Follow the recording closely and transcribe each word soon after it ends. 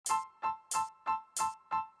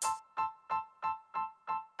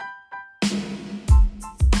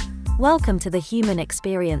Welcome to the Human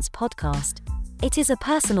Experience Podcast. It is a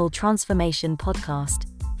personal transformation podcast,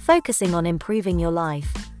 focusing on improving your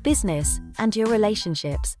life, business, and your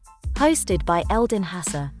relationships. Hosted by Eldin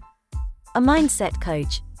Hasser, a mindset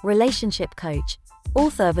coach, relationship coach,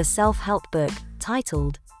 author of a self-help book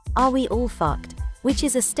titled, Are We All Fucked?, which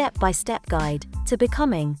is a step-by-step guide to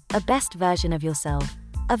becoming a best version of yourself.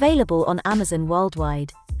 Available on Amazon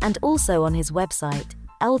worldwide, and also on his website,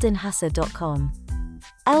 eldinhasser.com.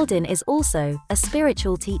 Eldin is also a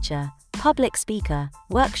spiritual teacher, public speaker,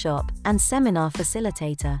 workshop and seminar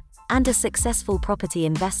facilitator, and a successful property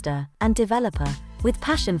investor and developer, with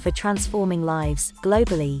passion for transforming lives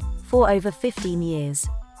globally for over 15 years.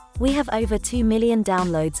 We have over 2 million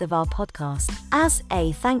downloads of our podcast. As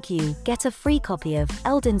a thank you, get a free copy of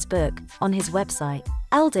Eldin's book on his website,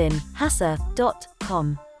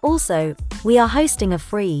 eldinhasser.com. Also, we are hosting a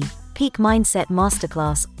free Peak Mindset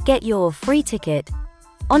Masterclass. Get your free ticket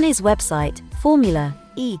on his website,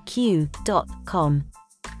 formulaeq.com,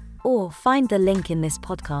 or find the link in this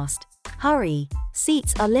podcast. Hurry,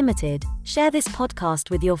 seats are limited. Share this podcast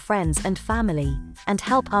with your friends and family, and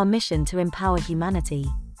help our mission to empower humanity.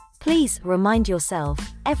 Please remind yourself,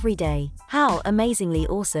 every day, how amazingly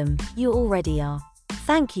awesome you already are.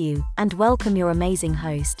 Thank you, and welcome your amazing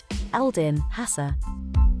host, Eldin Hasser.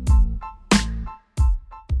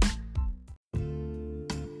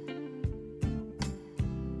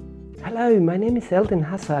 Hello, my name is Eldin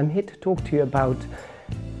Hasser. I'm here to talk to you about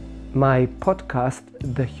my podcast,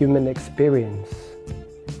 The Human Experience.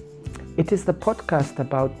 It is the podcast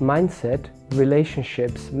about mindset,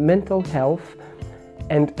 relationships, mental health,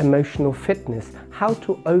 and emotional fitness, how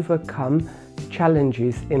to overcome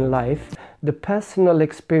challenges in life, the personal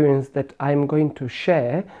experience that I'm going to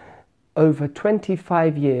share over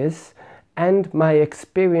 25 years, and my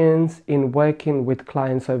experience in working with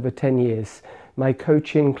clients over 10 years. My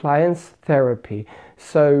coaching clients, therapy.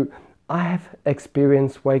 So I have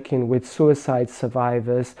experience working with suicide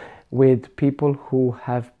survivors, with people who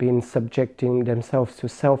have been subjecting themselves to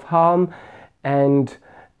self-harm and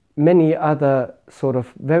many other sort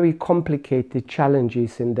of very complicated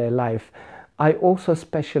challenges in their life. I also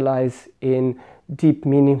specialize in deep,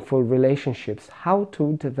 meaningful relationships, how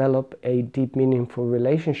to develop a deep, meaningful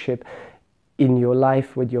relationship in your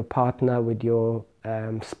life with your partner, with your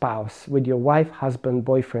spouse, with your wife, husband,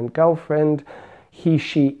 boyfriend, girlfriend, he,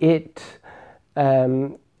 she, it,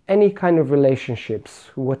 any kind of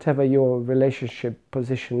relationships, whatever your relationship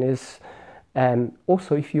position is.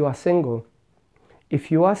 Also, if you are single.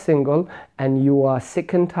 If you are single and you are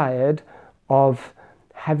sick and tired of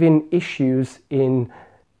having issues in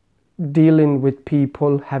dealing with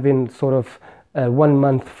people, having sort of 1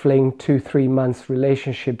 month fling, 2-3 months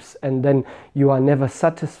relationships, and then you are never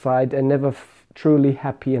satisfied and never truly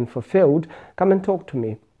happy and fulfilled, come and talk to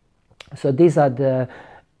me. So these are the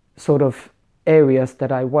sort of areas that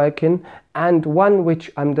I work in, and one which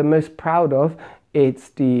I'm the most proud of, it's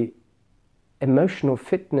the emotional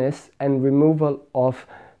fitness and removal of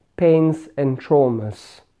pains and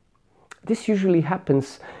traumas. This usually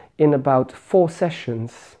happens in about 4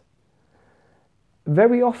 sessions.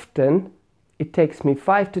 Very often it takes me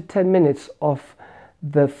 5 to 10 minutes of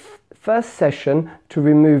the first session to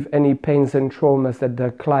remove any pains and traumas that the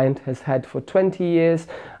client has had for 20 years.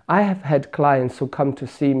 I have had clients who come to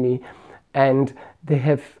see me and they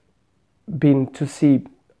have been to see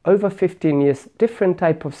over 15 years different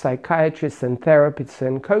type of psychiatrists and therapists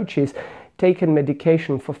and coaches, taken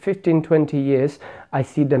medication for 15-20 years. I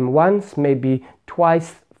see them once, maybe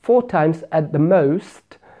twice, 4 times at the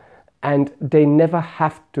most, and they never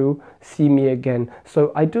have to see me again.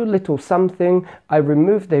 So I do little something, I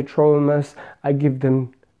remove their traumas, I give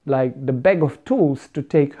them like the bag of tools to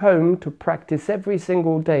take home to practice every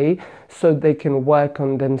single day so they can work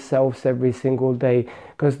on themselves every single day,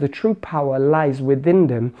 because the true power lies within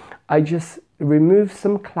them. I just remove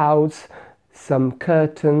some clouds, some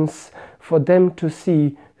curtains for them to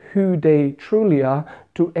see who they truly are,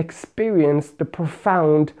 to experience the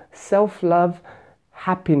profound self-love,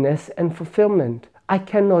 happiness and fulfillment. I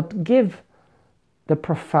cannot give the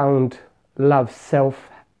profound love,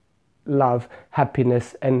 self-love,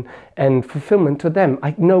 happiness and fulfillment to them.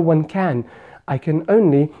 No one can. I can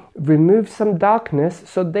only remove some darkness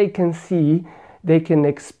so they can see, they can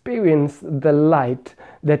experience the light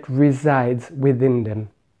that resides within them.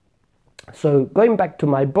 So going back to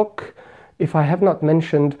my book, if I have not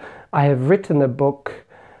mentioned, I have written a book.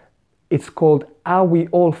 It's called Are We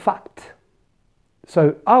All Fucked?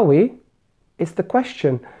 So are we? It's the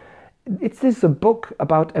question. This is a book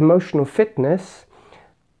about emotional fitness,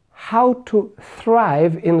 how to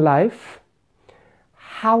thrive in life,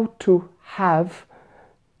 how to have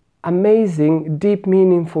amazing, deep,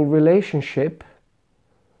 meaningful relationship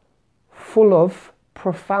full of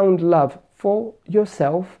profound love for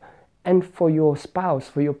yourself and for your spouse,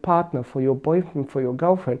 for your partner, for your boyfriend, for your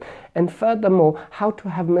girlfriend. And furthermore, how to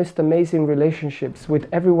have most amazing relationships with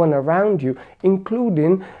everyone around you,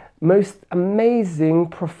 including most amazing,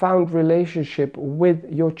 profound relationship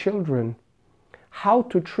with your children. How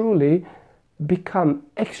to truly become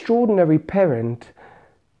extraordinary parent.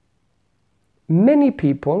 Many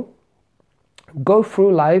people go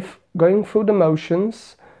through life, going through the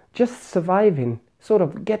motions, just surviving, sort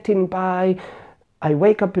of getting by. I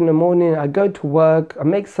wake up in the morning, I go to work, I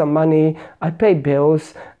make some money, I pay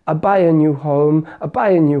bills, I buy a new home, I buy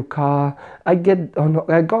a new car, I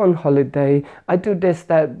go on holiday, I do this,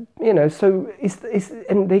 that, so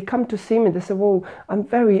and they come to see me, they say, well, I'm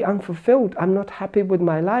very unfulfilled, I'm not happy with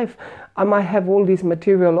my life. I might have all these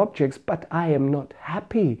material objects, but I am not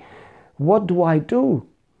happy. What do I do?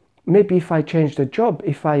 Maybe if I change the job,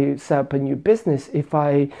 if I set up a new business, if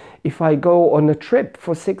I go on a trip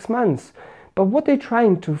for 6 months. But what they're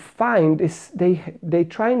trying to find is they're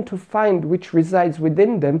trying to find which resides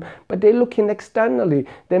within them, but they're looking externally.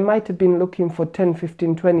 They might have been looking for 10,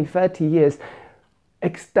 15, 20, 30 years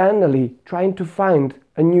externally, trying to find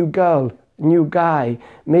a new girl, new guy.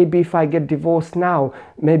 Maybe if I get divorced now,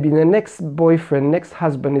 maybe the next boyfriend, next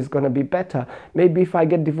husband is going to be better. Maybe if I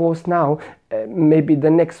get divorced now, maybe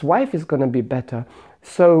the next wife is going to be better.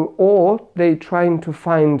 So, or they're trying to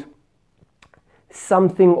find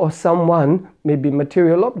something or someone, maybe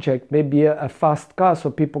material object, maybe a fast car,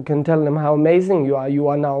 so people can tell them how amazing you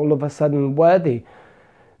are now all of a sudden worthy.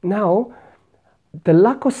 Now, the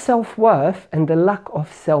lack of self-worth and the lack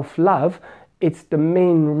of self-love, it's the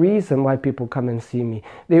main reason why people come and see me.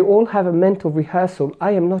 They all have a mental rehearsal.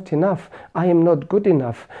 I am not enough. I am not good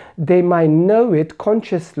enough. They might know it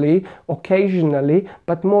consciously, occasionally,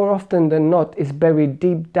 but more often than not, it's buried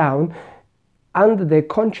deep down under their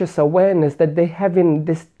conscious awareness that they have in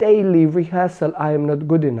this daily rehearsal, I am not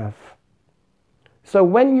good enough. So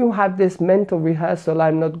when you have this mental rehearsal,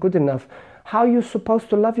 I'm not good enough, how are you supposed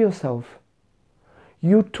to love yourself?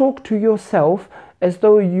 You talk to yourself as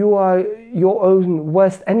though you are your own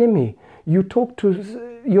worst enemy. You talk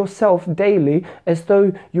to yourself daily as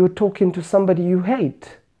though you're talking to somebody you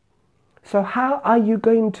hate. So how are you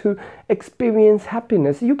going to experience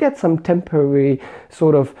happiness? You get some temporary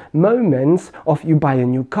sort of moments of you buy a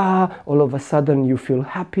new car, all of a sudden you feel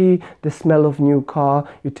happy, the smell of new car,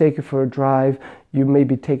 you take it for a drive, you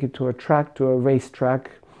maybe take it to a track, to a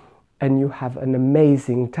racetrack, and you have an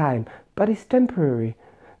amazing time. But it's temporary.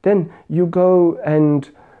 Then you go and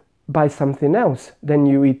buy something else. Then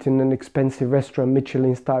you eat in an expensive restaurant,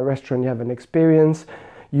 Michelin star restaurant, you have an experience.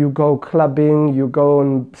 You go clubbing, you go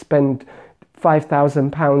and spend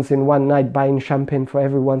 £5,000 in one night buying champagne for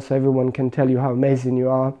everyone so everyone can tell you how amazing you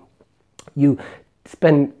are. You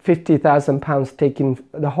spend £50,000 taking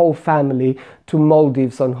the whole family to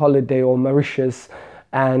Maldives on holiday or Mauritius,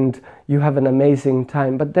 and you have an amazing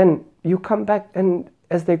time. But then you come back and,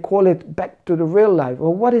 as they call it, back to the real life.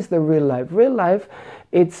 Well, what is the real life? Real life,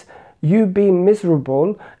 it's you being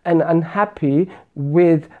miserable and unhappy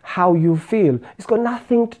with how you feel. It's got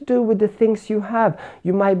nothing to do with the things you have.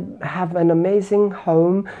 You might have an amazing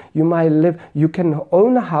home, you can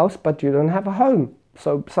own a house, but you don't have a home.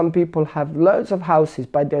 So some people have loads of houses,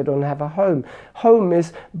 but they don't have a home. Home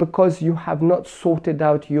is because you have not sorted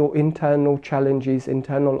out your internal challenges,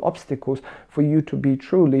 internal obstacles for you to be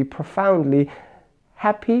truly, profoundly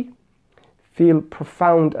happy, feel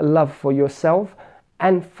profound love for yourself,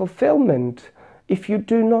 and fulfillment. If you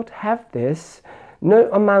do not have this, no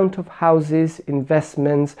amount of houses,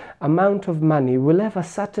 investments, amount of money will ever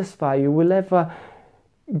satisfy you, will ever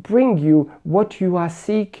bring you what you are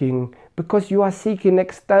seeking, because you are seeking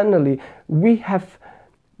externally. We have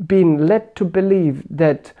been led to believe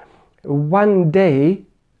that one day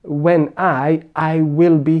when I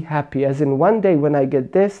will be happy, as in one day when I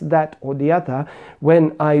get this, that or the other,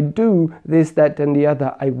 when I do this, that and the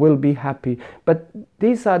other, I will be happy. But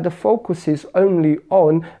these are the focuses only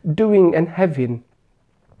on doing and having.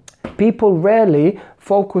 People rarely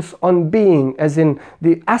focus on being, as in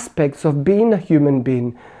the aspects of being a human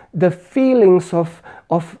being, the feelings of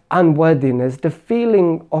unworthiness, the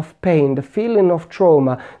feeling of pain, the feeling of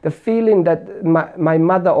trauma, the feeling that my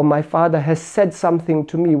mother or my father has said something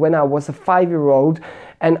to me when I was a 5-year-old,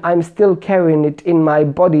 and I'm still carrying it in my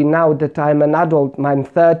body now that I'm an adult. I'm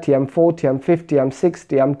 30, I'm 40, I'm 50, I'm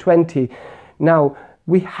 60, I'm 20. Now,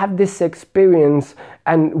 we have this experience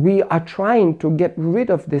and we are trying to get rid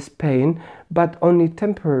of this pain, but only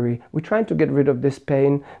temporary. We're trying to get rid of this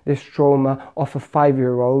pain, this trauma of a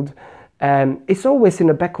 5-year-old, It's always in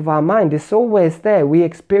the back of our mind. It's always there. We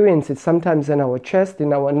experience it sometimes in our chest,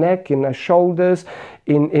 in our neck, in our shoulders,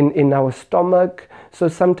 in our stomach. So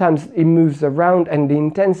sometimes it moves around and the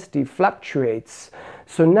intensity fluctuates.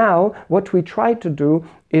 So now what we try to do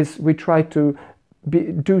is we try to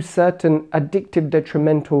do certain addictive,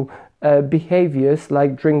 detrimental behaviors,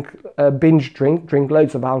 like binge drink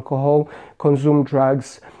loads of alcohol, consume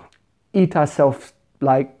drugs, eat ourselves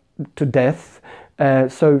like to death.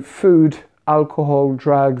 So food, alcohol,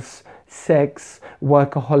 drugs, sex,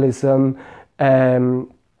 workaholism,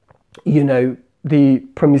 the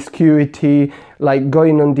promiscuity, like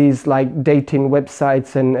going on these like dating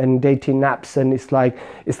websites and dating apps, and it's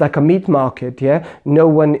like a meat market. Yeah, no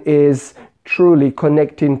one is truly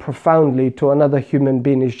connecting profoundly to another human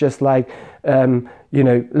being. It's just like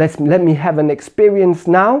let me have an experience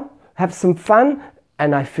now, have some fun,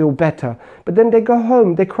 and I feel better. But then they go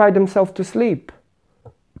home, they cry themselves to sleep.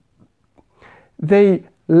 They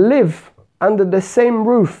live under the same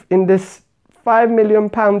roof in this £5 million,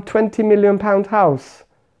 £20 million house.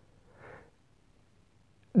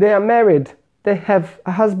 They are married, they have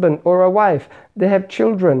a husband or a wife, they have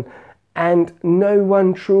children, and no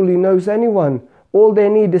one truly knows anyone. All they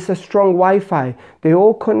need is a strong Wi-Fi. They're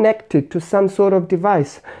all connected to some sort of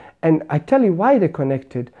device. And I tell you why they're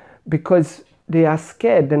connected. Because they are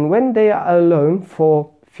scared. And when they are alone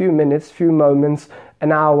for a few minutes, few moments,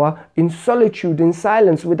 an hour, in solitude, in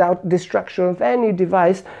silence, without distraction of any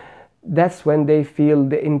device, that's when they feel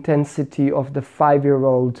the intensity of the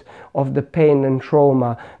 5-year-old, of the pain and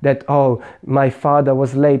trauma that, oh, my father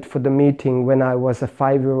was late for the meeting when I was a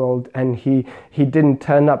 5-year-old and he didn't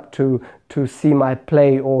turn up to see my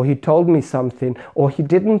play, or he told me something, or he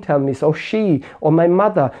didn't tell me, or she, or my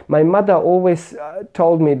mother. My mother always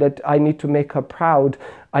told me that I need to make her proud.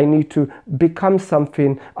 I need to become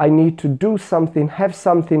something. I need to do something, have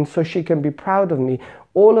something so she can be proud of me.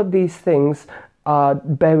 All of these things are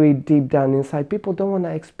buried deep down inside. People don't want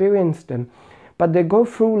to experience them, but they go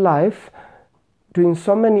through life doing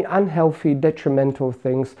so many unhealthy, detrimental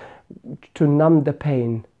things to numb the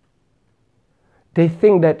pain. They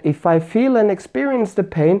think that if I feel and experience the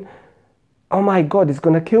pain, oh my God, it's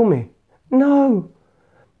going to kill me. No,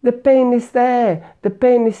 the pain is there. The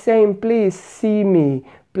pain is saying, please see me.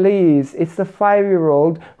 Please, it's a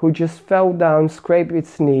 5-year-old who just fell down, scraped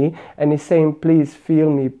its knee, and is saying, please feel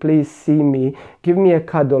me, please see me, give me a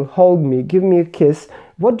cuddle, hold me, give me a kiss.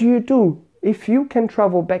 What do you do? If you can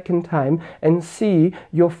travel back in time and see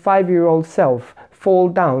your 5-year-old self fall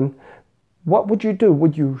down, what would you do?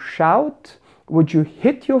 Would you shout? Would you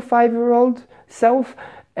hit your 5-year-old self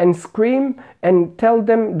and scream and tell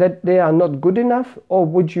them that they are not good enough? Or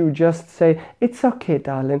would you just say, it's okay,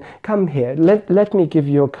 darling, come here, let me give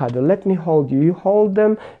you a cuddle, let me hold you. You hold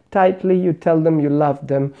them tightly, you tell them you love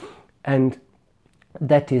them, and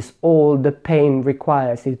that is all the pain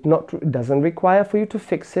requires. It doesn't require for you to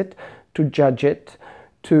fix it, to judge it,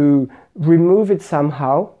 to remove it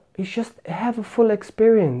somehow. It's just have a full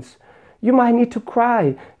experience. You might need to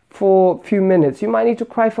cry for a few minutes. You might need to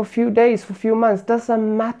cry for a few days, for a few months.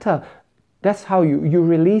 Doesn't matter. That's how you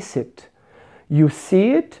release it. You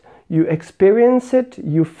see it, you experience it,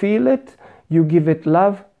 you feel it, you give it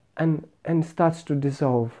love, and it starts to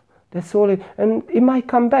dissolve. That's all and it might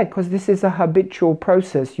come back, because this is a habitual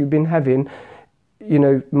process you've been having.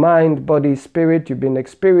 Mind, body, spirit, you've been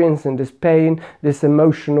experiencing this pain, this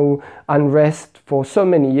emotional unrest for so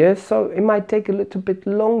many years. So it might take a little bit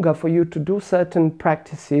longer for you to do certain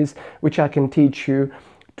practices, which I can teach you,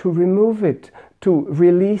 to remove it, to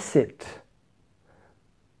release it.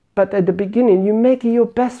 But at the beginning, you make it your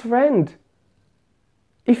best friend.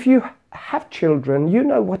 If you have children, you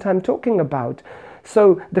know what I'm talking about.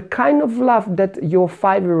 So the kind of love that your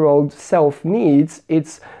 5-year-old self needs,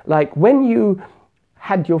 it's like when you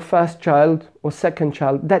had your first child or second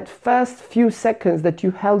child, that first few seconds that you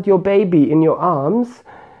held your baby in your arms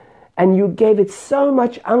and you gave it so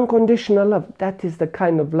much unconditional love, that is the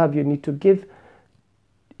kind of love you need to give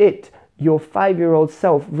it. Your 5-year-old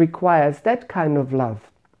self requires that kind of love.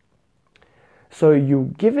 So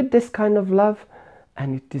you give it this kind of love,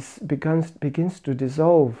 and it begins to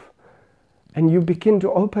dissolve. And you begin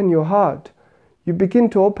to open your heart. You begin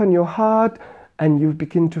to open your heart, and you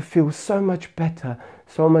begin to feel so much better,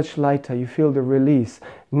 so much lighter. You feel the release.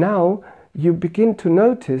 Now you begin to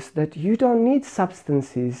notice that you don't need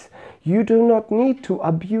substances. You do not need to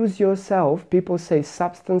abuse yourself. People say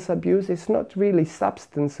substance abuse. It's not really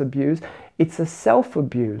substance abuse. It's a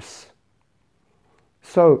self-abuse.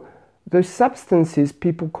 So those substances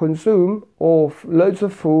people consume, or loads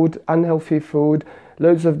of food, unhealthy food,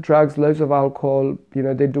 loads of drugs, loads of alcohol,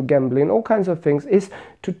 they do gambling, all kinds of things, is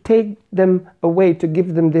to take them away, to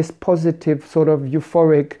give them this positive sort of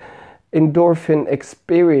euphoric endorphin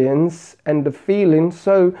experience and the feeling,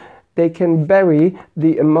 so they can bury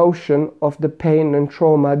the emotion of the pain and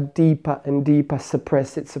trauma deeper and deeper,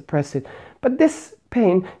 suppress it. But this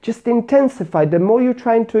pain just intensifies. The more you're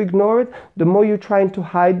trying to ignore it, the more you're trying to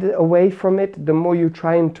hide away from it, the more you're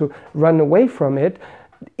trying to run away from it,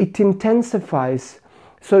 it intensifies.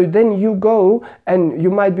 So then you go and you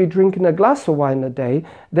might be drinking a glass of wine a day,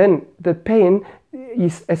 then the pain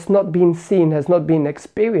has not been seen, has not been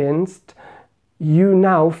experienced. You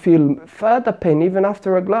now feel further pain even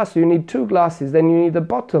after a glass. You need 2 glasses, then you need a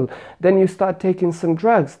bottle, then you start taking some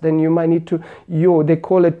drugs, then you might need to, they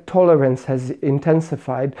call it tolerance has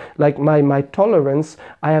intensified. Like my tolerance,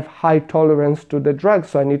 I have high tolerance to the drugs,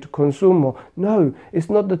 so I need to consume more. No, it's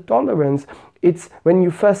not the tolerance. It's when you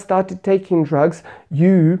first started taking drugs,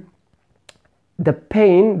 the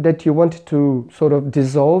pain that you wanted to sort of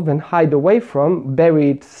dissolve and hide away from, bury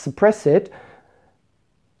it, suppress it,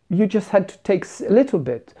 you just had to take a little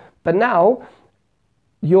bit. But now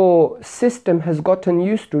your system has gotten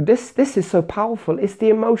used to this. This is so powerful. It's the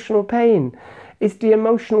emotional pain. It's the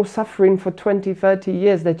emotional suffering for 20, 30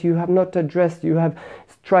 years that you have not addressed. You have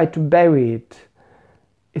tried to bury it.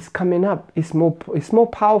 It's coming up. It's more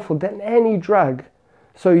powerful than any drug.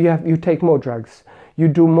 So you take more drugs. You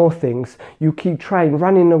do more things. You keep trying,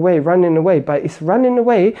 running away. But it's running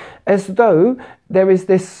away as though there is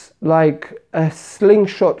this like a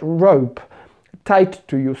slingshot rope tied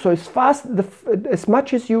to you. So as fast, as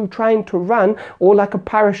much as you're trying to run, or like a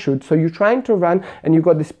parachute. So you're trying to run and you've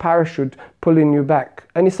got this parachute pulling you back.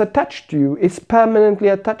 And it's attached to you. It's permanently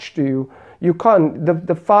attached to you. You can't,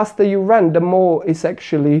 the faster you run, the more it's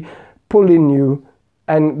actually pulling you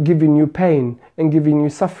and giving you pain and giving you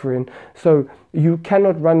suffering. So you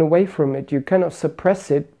cannot run away from it. You cannot suppress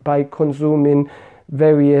it by consuming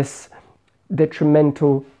various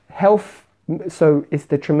detrimental health. So it's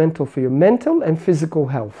detrimental for your mental and physical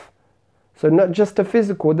health. So not just the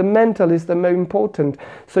physical, the mental is the most important.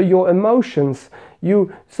 So your emotions,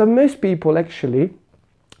 so most people actually,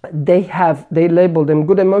 they label them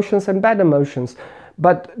good emotions and bad emotions.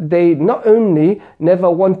 But they not only never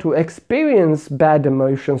want to experience bad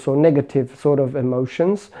emotions or negative sort of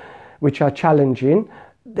emotions, which are challenging,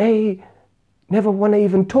 they never want to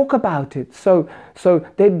even talk about it. So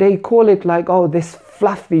they call it like, oh, this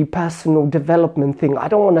fluffy personal development thing. I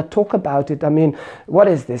don't want to talk about it. I mean, what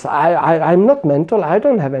is this? I'm not mental. I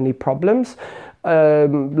don't have any problems. So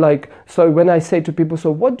when I say to people, so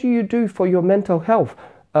what do you do for your mental health?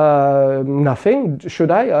 Nothing. Should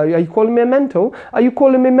I? Are you calling me mental? Are you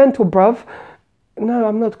calling me mental, bruv? No,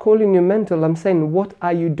 I'm not calling you mental. I'm saying, what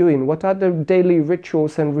are you doing? What are the daily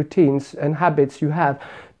rituals and routines and habits you have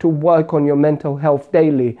to work on your mental health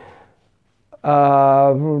daily?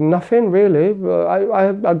 Nothing really.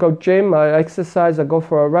 I go gym, I exercise, I go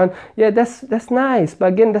for a run. Yeah, that's nice.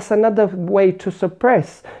 But again, that's another way to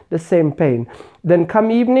suppress the same pain. Then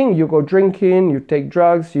come evening, you go drinking, you take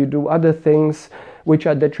drugs, you do other things which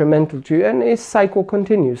are detrimental to you, and its cycle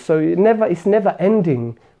continues. So it's never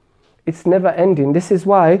ending. It's never ending. This is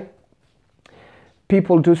why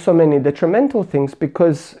people do so many detrimental things,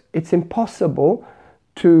 because it's impossible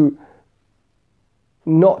to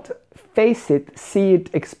not face it, see it,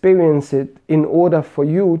 experience it in order for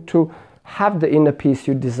you to have the inner peace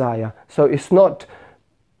you desire. So it's not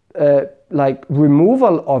like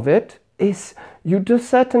removal of it, is you do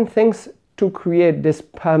certain things to create this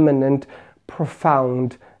permanent,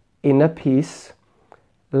 profound inner peace,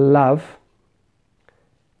 love,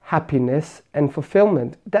 happiness and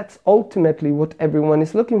fulfillment. That's ultimately what everyone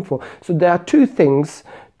is looking for. So there are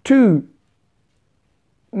two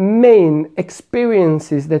main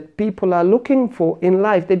experiences that people are looking for in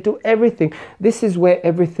life. They do everything. This is where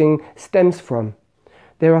everything stems from.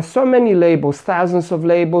 There are so many labels, thousands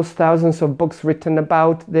of books written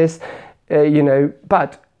about this,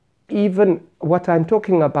 but even what I'm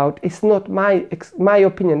talking about is not my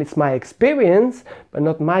opinion. It's my experience, but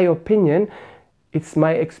not my opinion. It's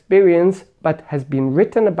my experience, but has been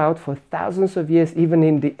written about for thousands of years. Even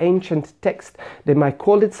in the ancient text, they might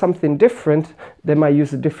call it something different. They might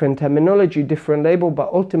use a different terminology, different label,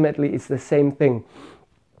 but ultimately it's the same thing.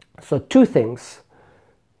 So 2 things.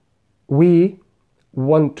 We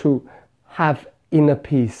want to have inner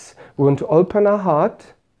peace. We want to open our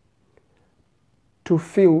heart to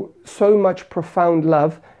feel so much profound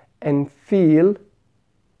love and feel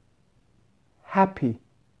happy.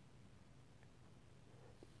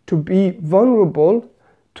 To be vulnerable,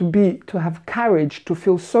 to have courage, to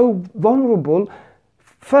feel so vulnerable,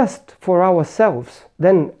 first for ourselves,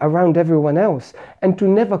 then around everyone else, and to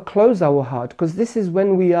never close our heart, because this is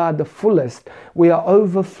when we are the fullest. We are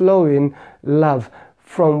overflowing love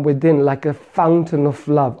from within, like a fountain of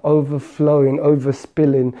love, overflowing,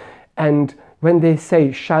 overspilling. And when they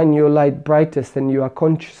say shine your light brightest, and you are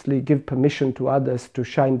consciously give permission to others to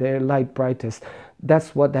shine their light brightest,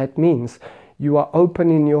 that's what that means. You are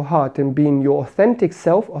opening your heart and being your authentic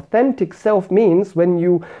self. Authentic self means when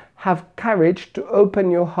you have courage to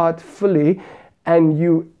open your heart fully, and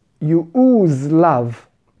you ooze love,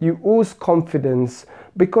 you ooze confidence,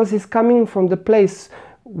 because it's coming from the place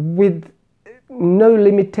with no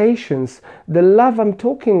limitations. The love I'm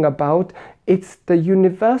talking about, it's the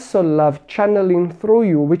universal love channeling through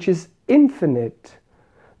you, which is infinite.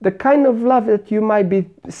 The kind of love that you might be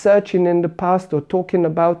searching in the past or talking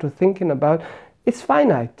about or thinking about, it's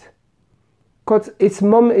finite. Because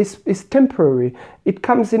it's temporary. It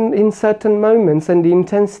comes in certain moments and the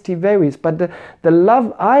intensity varies. But the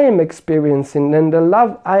love I am experiencing and the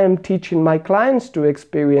love I am teaching my clients to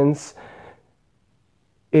experience,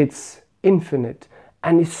 it's infinite.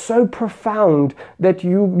 And it's so profound that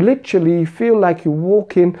you literally feel like you're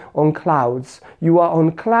walking on clouds. You are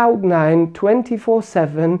on cloud 9,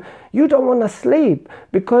 24/7. You don't want to sleep,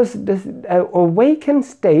 because the awakened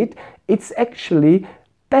state, it's actually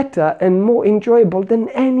better and more enjoyable than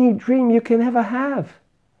any dream you can ever have.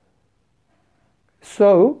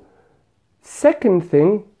 So, second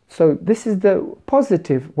thing, so this is the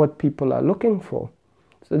positive, what people are looking for.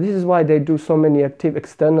 So this is why they do so many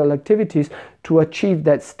external activities to achieve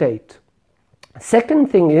that state. Second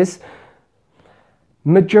thing is,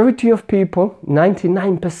 majority of people,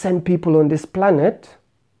 99% people on this planet,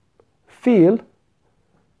 feel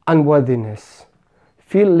unworthiness,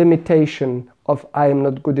 feel limitation of I am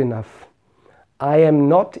not good enough. I am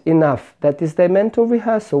not enough. That is their mental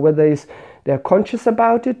rehearsal, whether they're conscious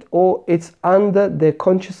about it or it's under their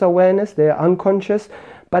conscious awareness, they're unconscious.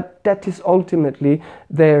 But that is ultimately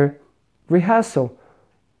their rehearsal.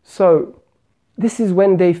 So this is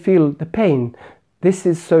when they feel the pain. This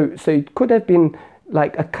is so it could have been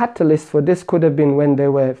like a catalyst for this could have been when they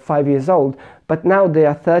were 5 years old, but now they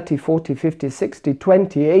are 30, 40, 50, 60,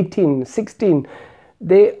 20, 18, 16.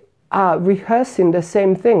 They are rehearsing the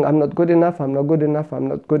same thing. I'm not good enough, I'm not good enough, I'm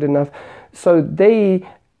not good enough. So they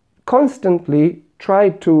constantly try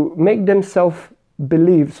to make themselves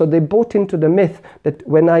believe. So they bought into the myth that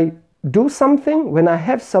when I do something, when I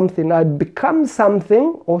have something, I become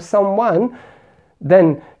something or someone,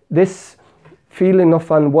 then this feeling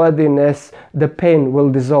of unworthiness, the pain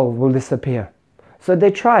will dissolve, will disappear. So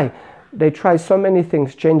they try so many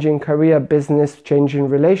things, changing career, business, changing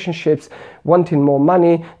relationships, wanting more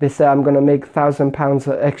money. They say, I'm going to make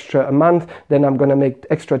 £1,000 extra a month, then I'm going to make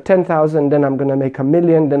extra 10,000, then I'm going to make 1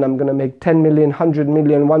 million, then I'm going to make 10 million, 100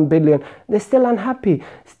 million, 1 billion. They're still unhappy,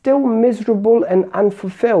 still miserable and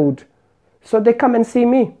unfulfilled. So they come and see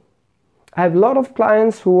me. I have a lot of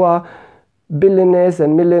clients who are billionaires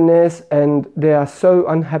and millionaires, and they are so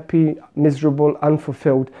unhappy, miserable,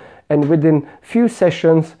 unfulfilled. And within few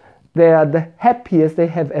sessions, they are the happiest they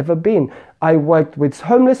have ever been. I worked with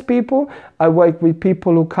homeless people. I worked with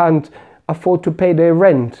people who can't afford to pay their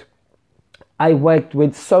rent. I worked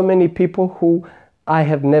with so many people who I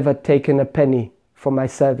have never taken a penny for my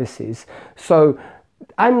services. So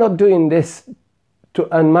I'm not doing this to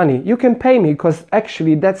earn money. You can pay me because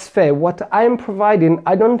actually that's fair. What I'm providing,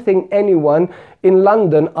 I don't think anyone in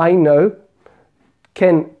London I know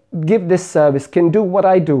can give this service, can do what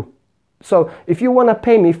I do. So if you want to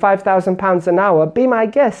pay me £5,000 an hour, be my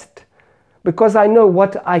guest, because I know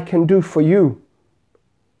what I can do for you.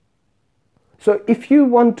 So if you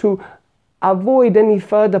want to avoid any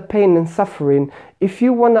further pain and suffering, if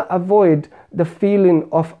you want to avoid the feeling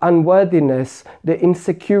of unworthiness, the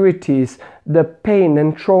insecurities, the pain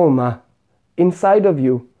and trauma inside of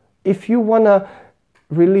you, if you want to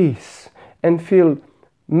release and feel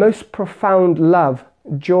most profound love,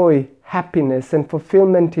 joy, happiness and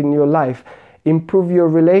fulfillment in your life, improve your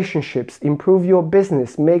relationships, improve your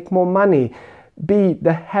business, make more money, be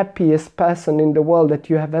the happiest person in the world that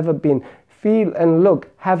you have ever been, feel and look,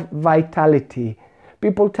 have vitality.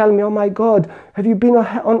 People tell me, oh my God, have you been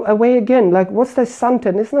away again? Like, what's the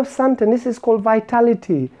suntan? It's not suntan, this is called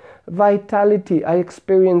vitality. Vitality, I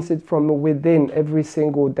experience it from within every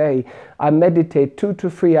single day. I meditate 2 to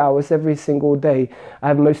 3 hours every single day. I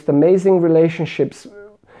have most amazing relationships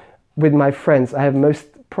with my friends. I have most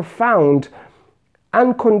profound,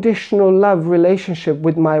 unconditional love relationship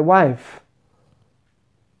with my wife.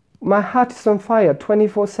 My heart is on fire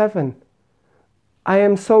 24/7. I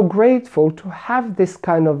am so grateful to have this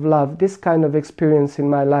kind of love, this kind of experience in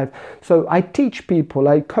my life. So I teach people,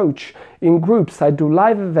 I coach in groups, I do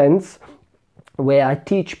live events where I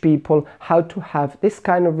teach people how to have this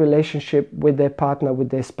kind of relationship with their partner, with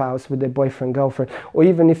their spouse, with their boyfriend, girlfriend, or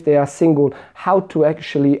even if they are single, how to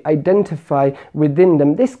actually identify within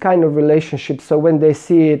them this kind of relationship, so when they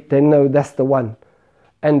see it, they know that's the one.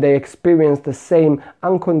 And they experience the same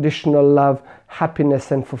unconditional love, happiness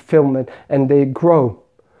and fulfillment, and they grow.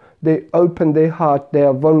 They open their heart, they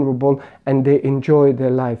are vulnerable, and they enjoy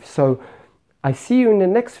their life. So I see you in the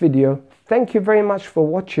next video. Thank you very much for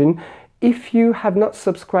watching. If you have not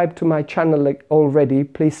subscribed to my channel already,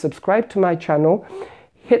 please subscribe to my channel,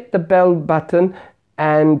 hit the bell button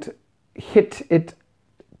and hit it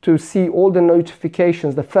to see all the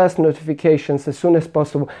notifications, the first notifications as soon as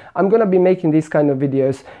possible. I'm going to be making these kind of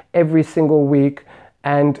videos every single week,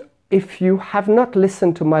 and if you have not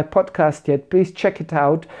listened to my podcast yet, please check it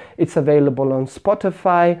out. It's available on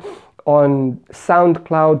Spotify, on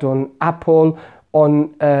SoundCloud, on Apple,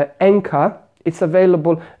 on Anchor. It's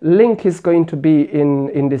available. Link is going to be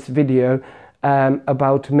in this video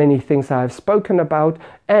about many things I have spoken about.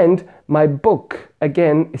 And my book,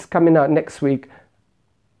 again, is coming out next week.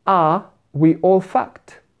 Are we all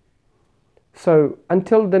fucked? So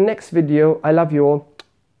until the next video, I love you all.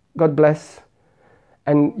 God bless.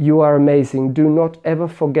 And you are amazing. Do not ever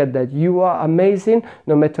forget that you are amazing,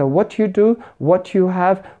 no matter what you do, what you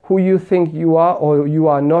have, who you think you are or you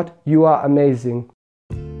are not. You are amazing.